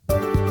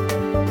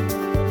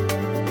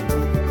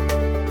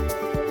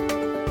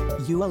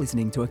You are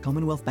listening to a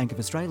Commonwealth Bank of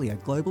Australia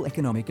Global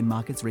Economic and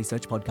Markets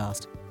Research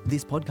podcast.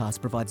 This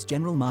podcast provides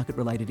general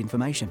market-related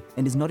information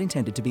and is not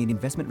intended to be an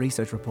investment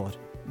research report.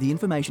 The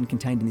information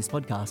contained in this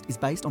podcast is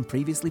based on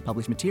previously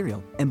published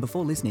material, and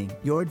before listening,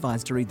 you're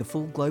advised to read the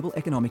full Global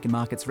Economic and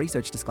Markets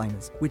Research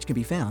disclaimers, which can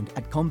be found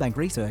at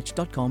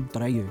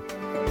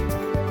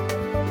commbankresearch.com.au.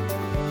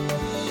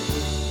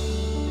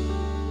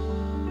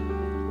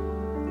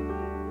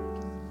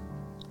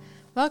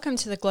 Welcome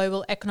to the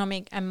Global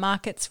Economic and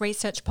Markets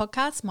Research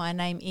Podcast. My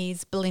name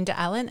is Belinda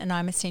Allen and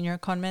I'm a Senior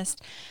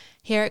Economist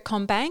here at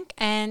CommBank,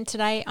 and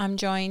today I'm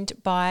joined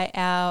by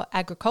our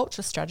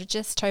Agriculture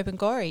Strategist, Tobin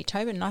Gorey.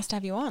 Tobin, nice to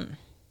have you on.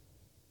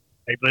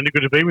 Hey Belinda,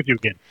 good to be with you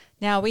again.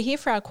 Now, we're here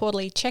for our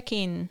quarterly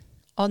check-in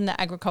on the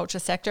agriculture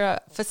sector.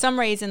 For some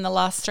reason, the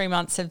last 3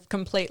 months have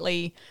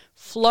completely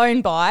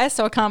flown by,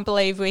 so I can't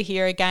believe we're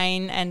here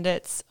again, and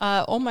it's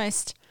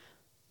almost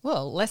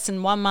less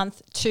than 1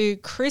 month to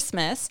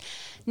Christmas.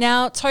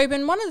 Now,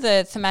 Tobin, one of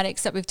the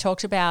thematics that we've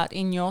talked about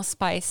in your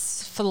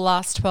space for the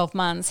last 12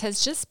 months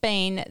has just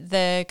been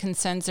the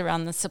concerns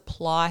around the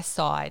supply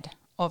side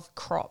of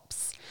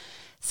crops.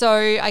 So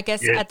I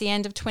guess at the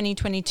end of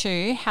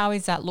 2022, how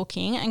is that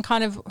looking? And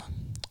kind of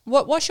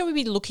what should we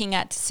be looking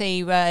at to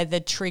see where the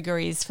trigger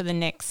is for the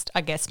next,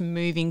 I guess,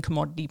 moving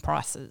commodity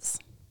prices?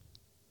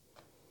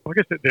 Well,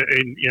 I guess the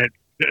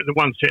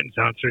one sentence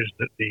answer is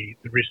that the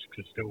risks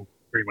are still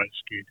very much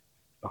skewed to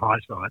the high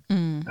side.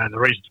 And the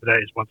reason for that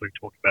is one thing we've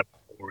talked about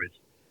before is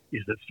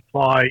that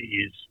supply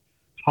is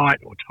tight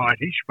or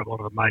tightish for a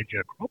lot of the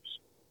major crops.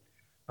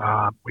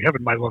 We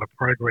haven't made a lot of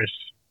progress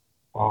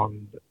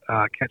on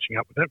catching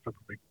up with that. We're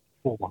probably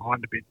fall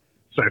behind a bit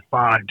so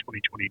far in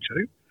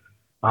 2022.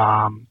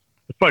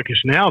 The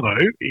focus now,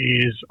 though,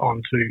 is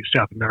on to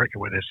South America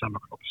where there's summer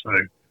crops. So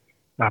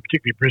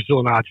particularly Brazil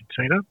and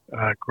Argentina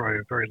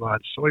grow very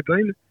large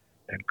soybean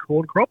and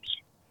corn crops.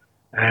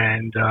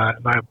 And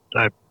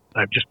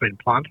they've just been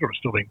planted or are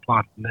still being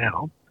planted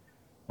now.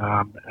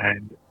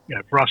 And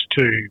for us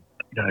to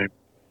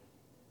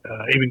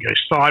even go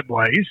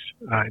sideways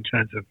in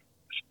terms of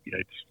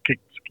to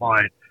keep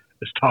supply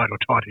as tight or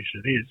tightish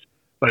as it is,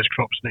 those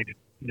crops need to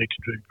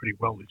do pretty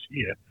well this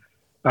year.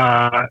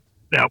 Now,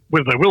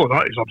 whether they will or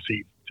not is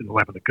obviously in the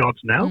lap of the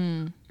gods now.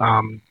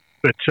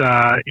 But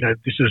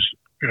this is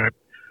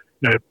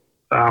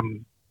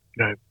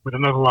with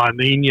another La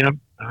Nina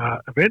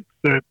event,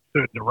 third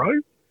in a row.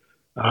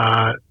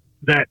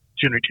 That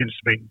generally tends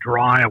to be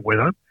drier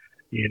weather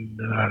in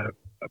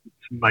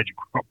some major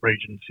crop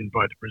regions in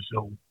both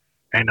Brazil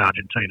and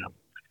Argentina.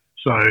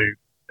 So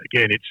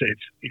again, it's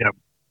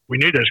we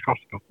need those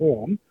crops to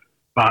perform,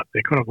 but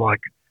they're kind of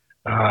like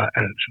at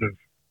a sort of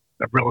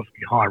a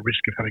relatively high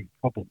risk of having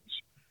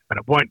problems, and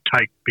it won't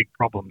take big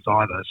problems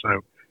either.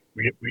 So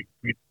we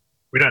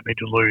don't need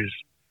to lose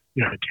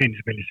tens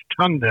of millions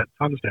of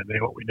tons down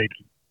there. What we need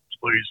to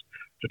lose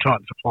to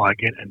tighten supply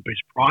again and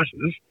boost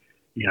prices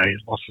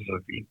is losses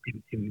of in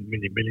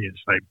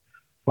millions, say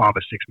 5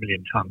 or 6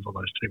 million tonnes on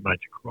those two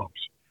major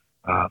crops,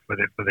 for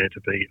there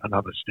to be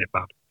another step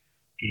up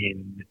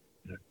in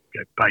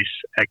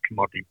base ag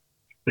commodity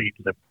feed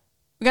level.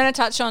 We're going to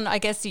touch on, I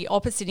guess, the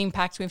opposite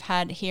impact we've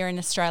had here in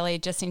Australia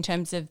just in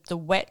terms of the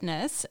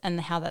wetness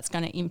and how that's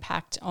going to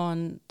impact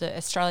on the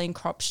Australian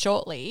crops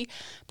shortly.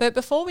 But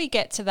before we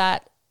get to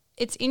that,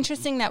 it's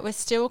interesting that we're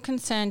still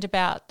concerned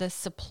about the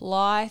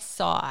supply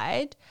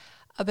side,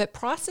 but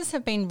prices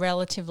have been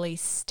relatively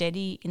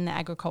steady in the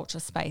agriculture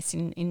space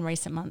in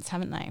recent months,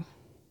 haven't they?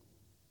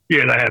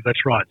 Yeah, they have.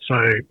 That's right.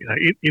 So,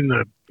 in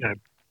the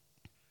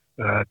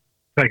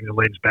taking the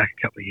lens back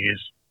a couple of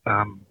years,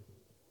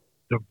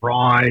 the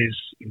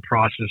rise in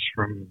prices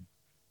from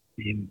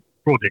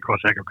broadly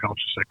across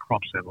agriculture, so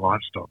crops and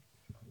livestock,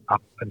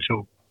 up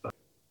until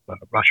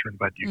Russia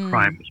invaded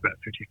Ukraine was about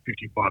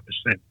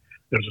 50-55%.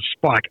 There was a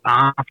spike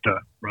after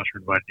Russia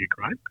invaded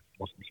Ukraine,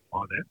 lost some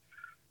supply there.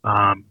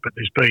 But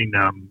there's been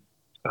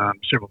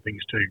several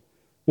things to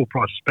pull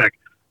prices back.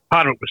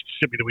 Part of it was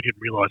simply that we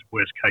didn't realise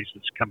worst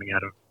cases coming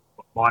out of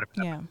what might have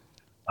happened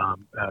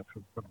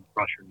from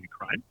Russia and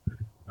Ukraine.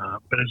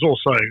 But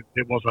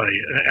there was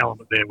an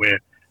element there where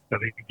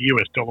the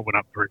US dollar went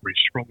up very, very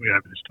strongly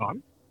over this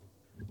time,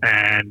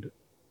 and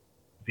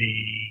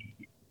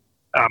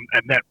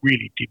and that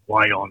really did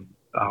weigh on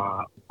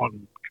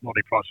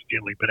commodity prices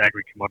generally, but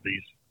agri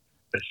commodities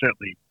they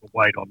certainly were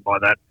weighed on by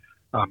that.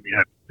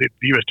 The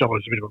US dollar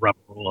is a bit of a rubber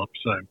roll up,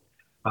 so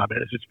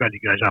as its value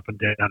goes up and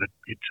down,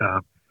 it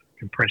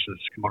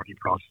compresses commodity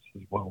prices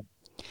as well.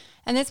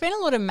 And there's been a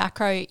lot of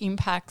macro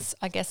impacts,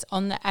 I guess,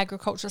 on the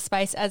agricultural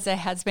space, as there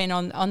has been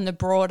on the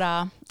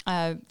broader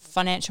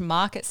financial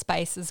market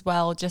space as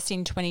well. Just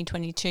in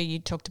 2022, you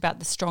talked about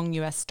the strong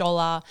US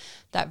dollar.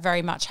 That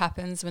very much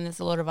happens when there's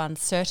a lot of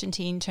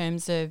uncertainty in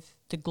terms of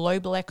the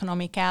global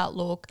economic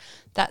outlook.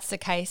 That's the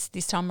case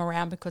this time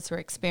around because we're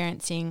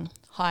experiencing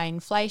high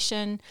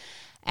inflation,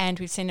 and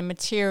we've seen a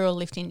material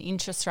lift in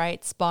interest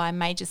rates by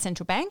major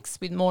central banks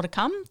with more to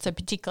come. So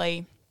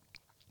particularly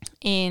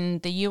in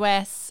the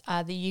US,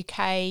 the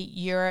UK,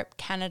 Europe,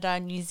 Canada,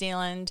 New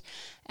Zealand,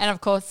 and of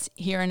course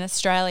here in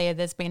Australia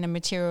there's been a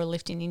material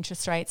lift in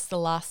interest rates the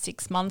last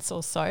 6 months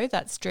or so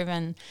that's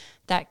driven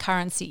that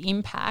currency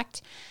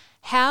impact.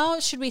 How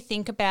should we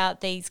think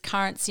about these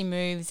currency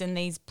moves and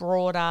these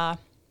broader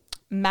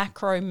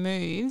macro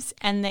moves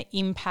and the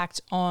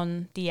impact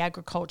on the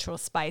agricultural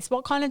space?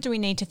 What kind of do we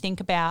need to think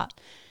about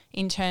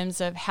in terms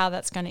of how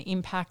that's going to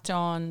impact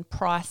on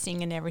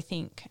pricing and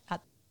everything?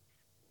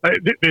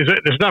 There's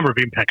a number of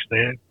impacts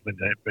there,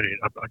 Linda, but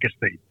I guess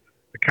the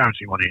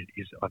currency one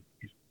is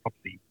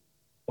probably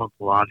one of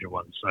the larger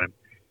ones. So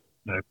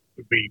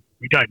we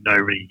don't know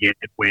really yet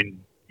when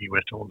the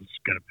US dollar is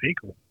going to peak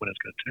or when it's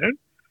going to turn,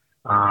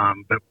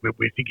 but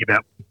we're thinking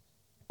about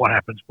what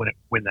happens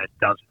when that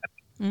does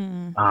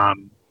happen.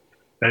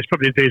 There's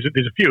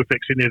a few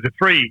effects in there. The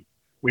three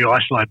we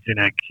isolated in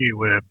our Q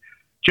were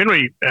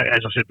generally,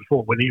 as I said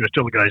before, when the US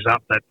dollar goes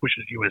up, that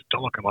pushes US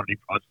dollar commodity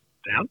prices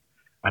down,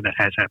 and that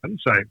has happened.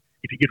 So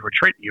if you get a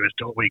retreat in US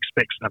dollar, we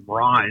expect some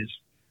rise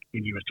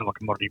in US dollar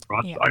commodity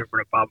prices over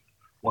and above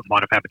what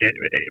might have happened,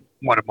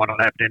 might not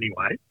happen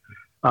anyway.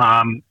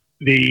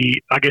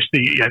 It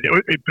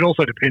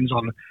also depends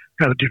on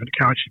how the different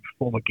currencies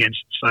perform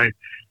against. So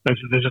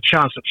there's a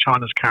chance that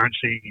China's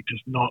currency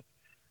does not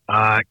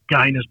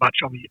gain as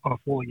much on a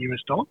falling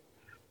US dollar.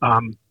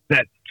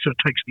 That sort of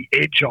takes the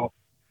edge off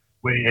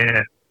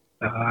where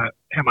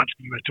how much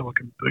the US dollar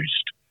can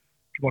boost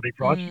commodity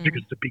prices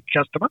because it's a big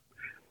customer.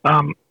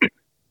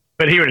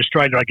 But here in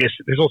Australia, I guess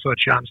there's also a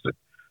chance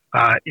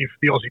that if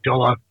the Aussie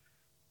dollar,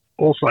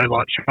 also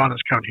like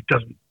China's currency,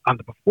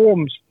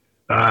 underperforms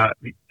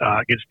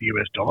against the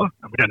US dollar,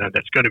 and we don't know if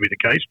that's going to be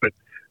the case, but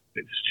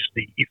it's just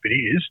if it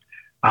is,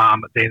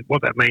 then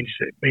what that means,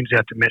 it means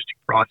our domestic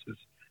prices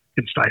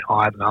can stay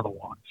higher than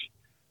otherwise.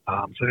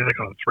 So they're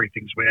kind of three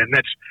things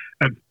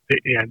and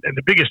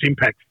the biggest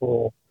impact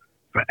for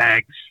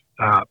ags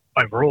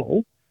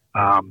overall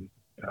from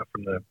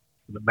the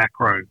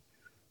macro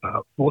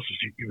forces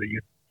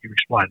you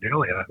explained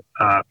earlier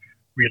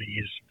really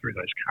is through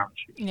those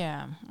currencies.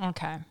 Yeah.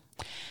 Okay.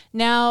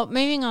 Now,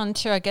 moving on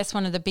to, I guess,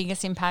 one of the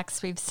biggest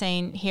impacts we've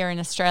seen here in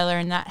Australia,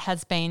 and that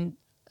has been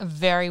a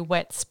very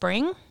wet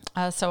spring.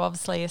 So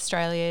obviously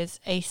Australia's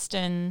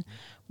eastern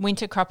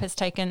winter crop has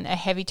taken a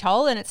heavy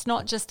toll, and it's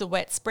not just the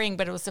wet spring,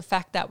 but it was the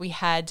fact that we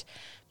had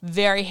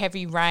very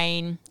heavy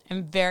rain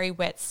and very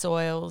wet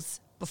soils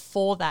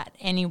before that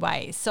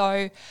anyway.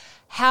 So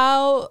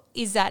how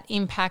is that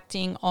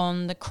impacting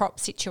on the crop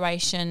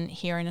situation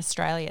here in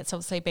Australia? It's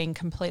obviously been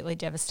completely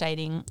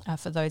devastating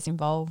for those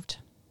involved.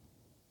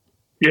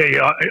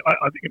 Yeah.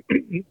 I think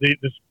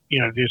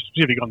the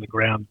specific on the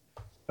ground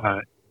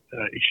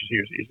issues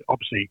here is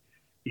obviously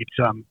it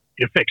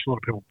affects a lot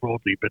of people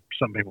broadly, but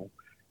some people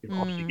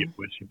obviously get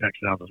worse impacts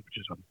than others, which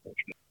is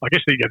unfortunate. I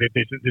guess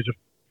there's a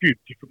few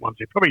different ones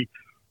there. Probably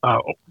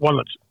one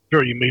that's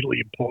very immediately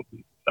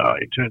important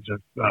in terms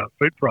of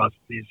food prices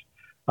is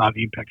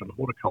the impact on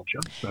horticulture,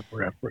 so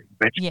for our fruit and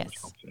vegetables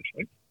crops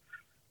essentially.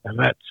 And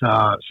that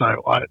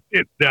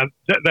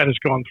has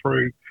gone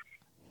through.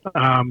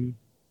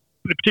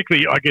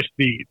 Particularly, I guess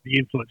the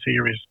influence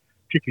here is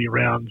particularly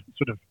around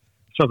sort of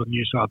southern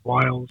New South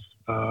Wales,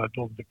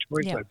 northern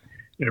Victoria,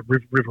 so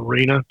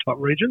Riverina type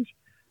regions.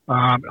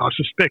 I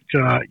suspect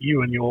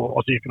you and your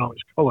Aussie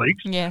Economics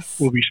colleagues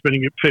will be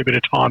spending a fair bit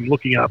of time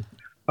looking up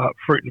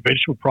fruit and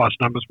vegetable price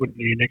numbers, wouldn't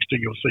you, next to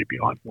your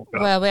CPI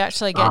forecast? Well, we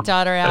actually get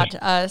data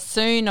out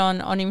soon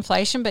on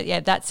inflation, but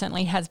that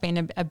certainly has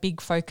been a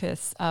big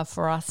focus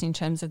for us in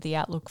terms of the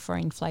outlook for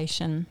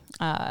inflation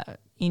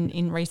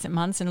in recent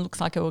months, and it looks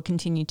like it will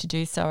continue to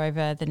do so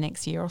over the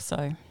next year or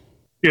so.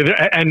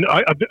 Yeah, and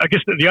I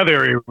guess the other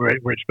area where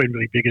it's been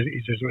really big is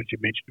as you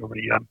mentioned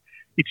already,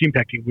 it's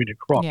impacting winter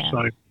crops. Yeah.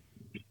 So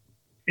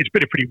it's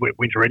been a pretty wet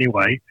winter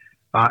anyway.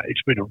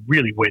 It's been a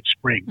really wet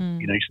spring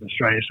in Eastern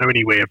Australia. So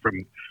anywhere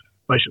from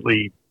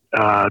basically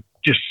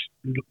just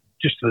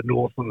to the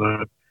north on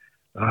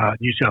the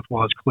New South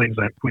Wales,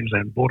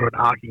 Queensland border and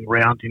arcing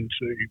round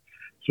into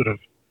sort of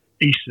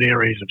eastern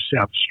areas of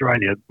South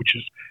Australia, which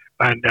is,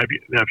 and if you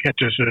had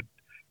to sort of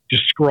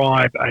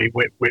describe a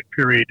wet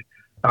period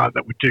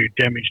that would do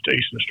damage to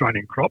Eastern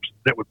Australian crops,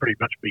 that would pretty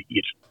much be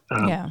it.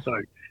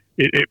 So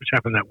it was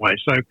happened that way.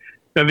 So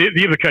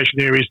the implication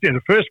there is,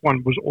 the first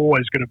one was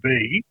always going to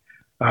be,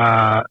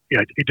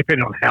 it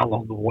depended on how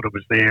long the water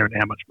was there and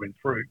how much went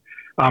through.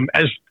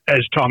 As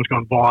time's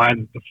gone by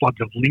and the floods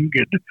have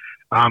lingered,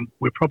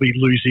 we're probably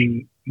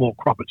losing more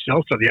crop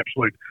itself. So the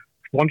absolute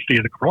quantity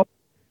of the crop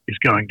is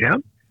going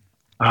down,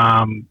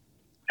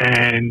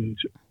 and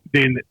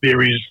then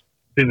there's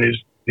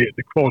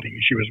the quality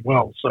issue as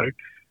well. So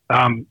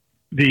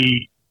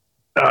the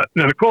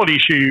quality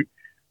issue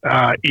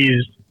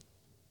is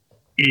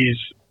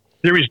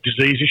there is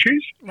disease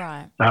issues,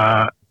 right?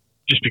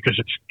 Just because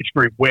it's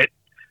very wet.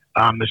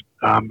 The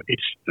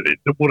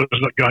water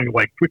is not going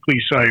away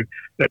quickly, so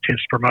that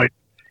tends to promote,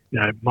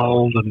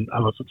 mold and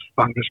other sorts of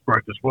fungus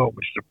growth as well,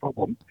 which is a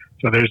problem.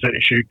 So there's that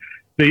issue.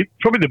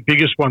 Probably the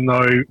biggest one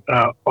though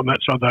on that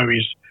side though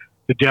is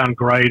the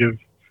downgrade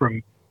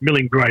from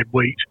milling grade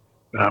wheat,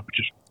 which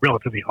is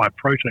relatively high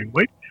protein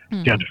wheat,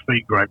 down to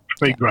feed grade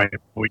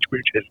wheat,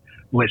 which has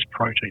less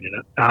protein in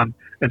it.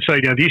 And so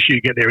the issue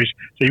you get there is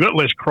so you've got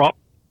less crop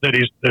that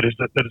is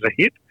a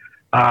hit,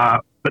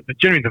 but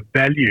generally the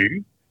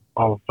value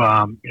of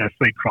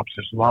feed crops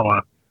is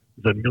lower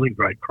than milling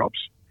grade crops.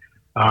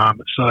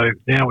 So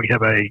now we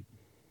have a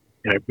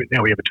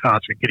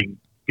task of getting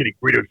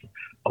rid of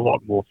a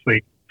lot more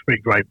feed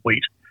grade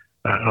wheat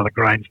and other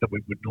grains that we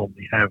would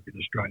normally have in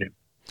Australia.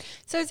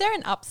 So is there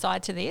an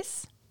upside to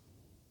this?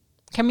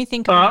 Can we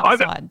think of an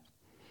upside?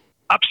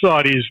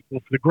 Upside is, well,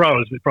 for the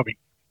growers, there probably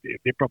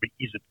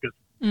isn't, because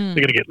they're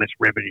going to get less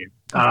revenue.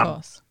 Of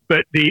course.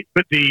 But the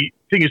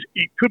thing is,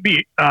 it could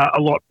be a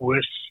lot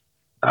worse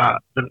than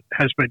it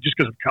has been, just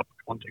because of a couple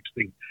of context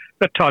things.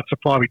 That tight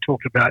supply we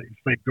talked about in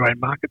feed grain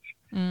markets.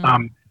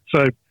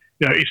 So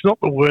it's not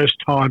the worst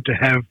time to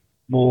have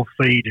more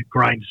feed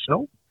grain to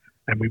sell,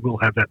 and we will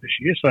have that this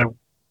year. So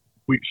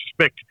we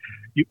suspect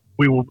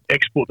we will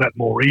export that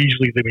more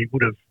easily than we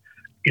would have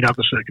in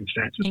other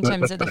circumstances. In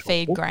terms of the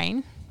feed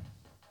grain?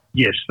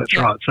 Yes, that's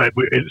right. So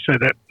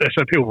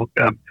people will,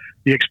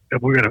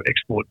 we're going to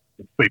export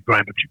feed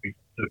grain, particularly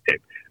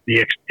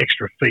the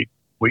extra feed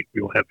wheat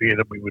we will have here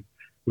than we would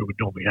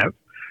normally have.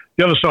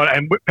 The other side,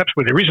 and perhaps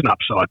where there is an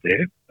upside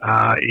there,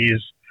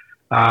 is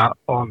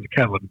on the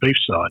cattle and beef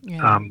side.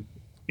 Yeah.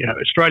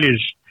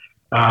 Australia's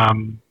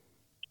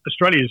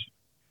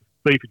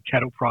beef and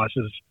cattle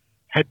prices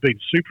had been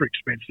super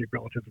expensive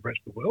relative to the rest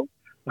of the world.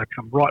 They've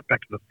come right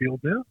back to the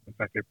field now. In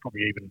fact, they're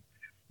probably even,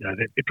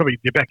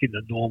 they're back in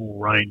the normal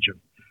range of,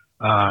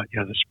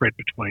 the spread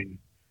between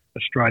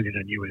Australian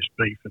and US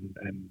beef and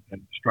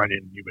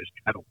Australian and US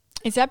cattle.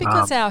 Is that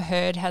because our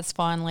herd has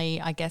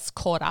finally, I guess,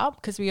 caught up?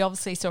 Because we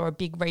obviously saw a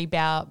big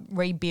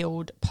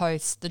rebuild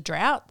post the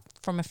drought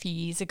from a few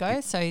years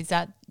ago. So is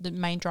that the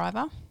main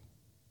driver?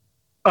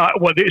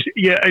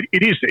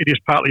 It is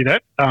partly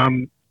that.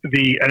 And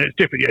it's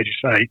definitely, as you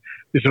say,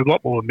 there's a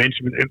lot more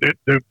momentum.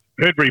 The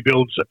herd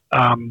rebuilds,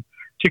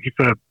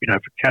 particularly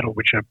for cattle,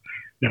 which have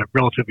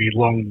relatively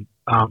long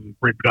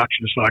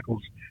reproduction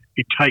cycles,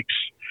 it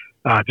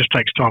just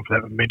takes time for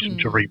that momentum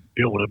to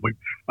rebuild. And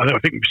I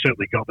think we've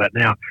certainly got that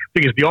now.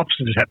 The thing is, the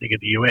opposite is happening in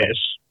the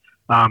US.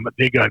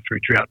 They're going through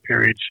drought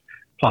periods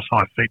plus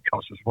high feed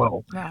costs as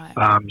well. Right.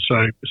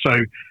 So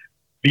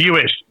the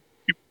US's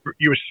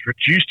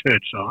reduced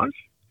herd size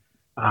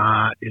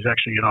is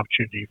actually an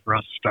opportunity for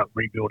us to start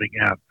rebuilding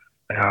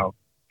our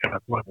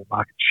global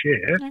market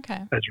share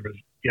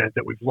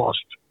that we've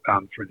lost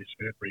through this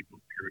herd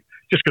rebuild period,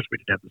 just because we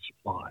didn't have the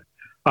supply.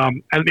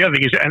 And the other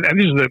thing is, and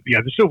this is the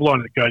silver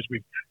lining that goes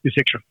with this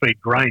extra feed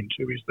grain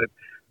too, is that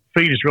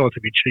feed is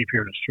relatively cheap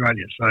here in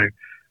Australia. So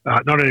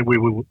not only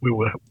will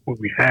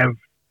we have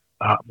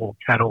more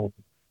cattle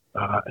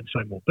and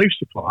so more beef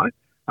supply,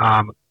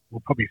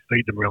 we'll probably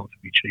feed them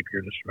relatively cheap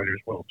here in Australia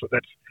as well. So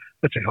that's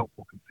a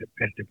helpful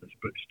competitiveness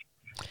boost.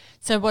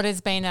 So what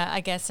has been,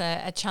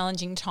 a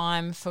challenging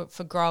time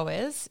for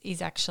growers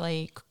is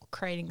actually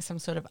creating some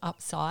sort of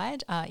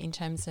upside in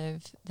terms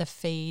of the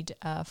feed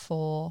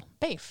for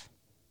beef.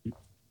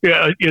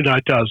 Yeah,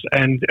 it does.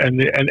 And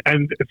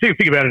the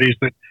thing about it is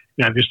that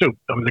there's still,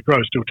 the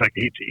growers still take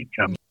a hit to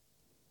income.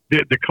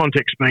 The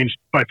context means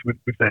both with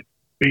that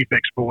beef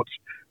exports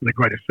and the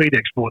greater feed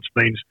exports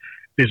means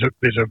there's a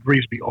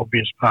reasonably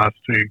obvious path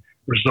to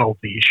resolve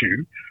the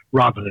issue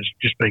rather than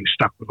just being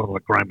stuck with all the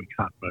grain we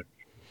can't move,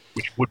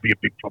 which would be a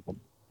big problem.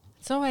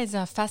 It's always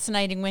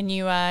fascinating when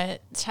you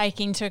take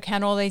into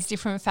account all these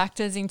different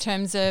factors in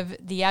terms of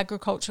the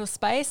agricultural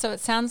space. So it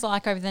sounds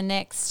like over the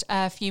next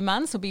few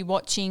months we'll be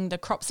watching the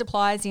crop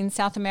supplies in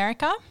South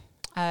America,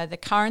 the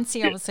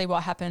currency, obviously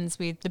what happens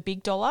with the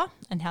big dollar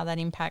and how that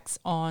impacts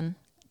on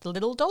the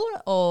little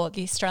dollar or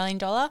the Australian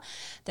dollar.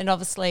 Then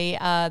obviously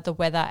the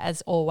weather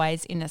as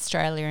always in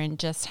Australia and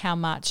just how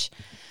much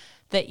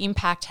the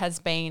impact has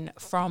been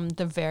from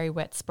the very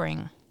wet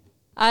spring.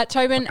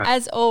 Tobin,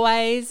 as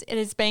always, it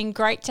has been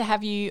great to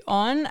have you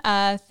on.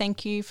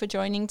 Thank you for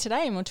joining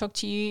today, and we'll talk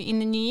to you in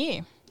the new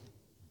year.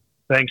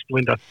 Thanks,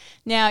 Belinda.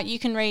 Now, you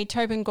can read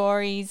Tobin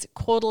Gorey's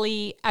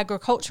quarterly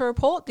agriculture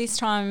report, this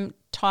time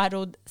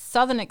titled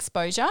Southern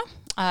Exposure,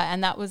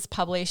 and that was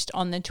published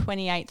on the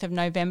 28th of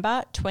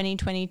November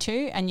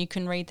 2022, and you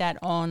can read that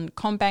on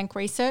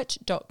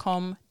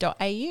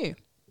commbankresearch.com.au.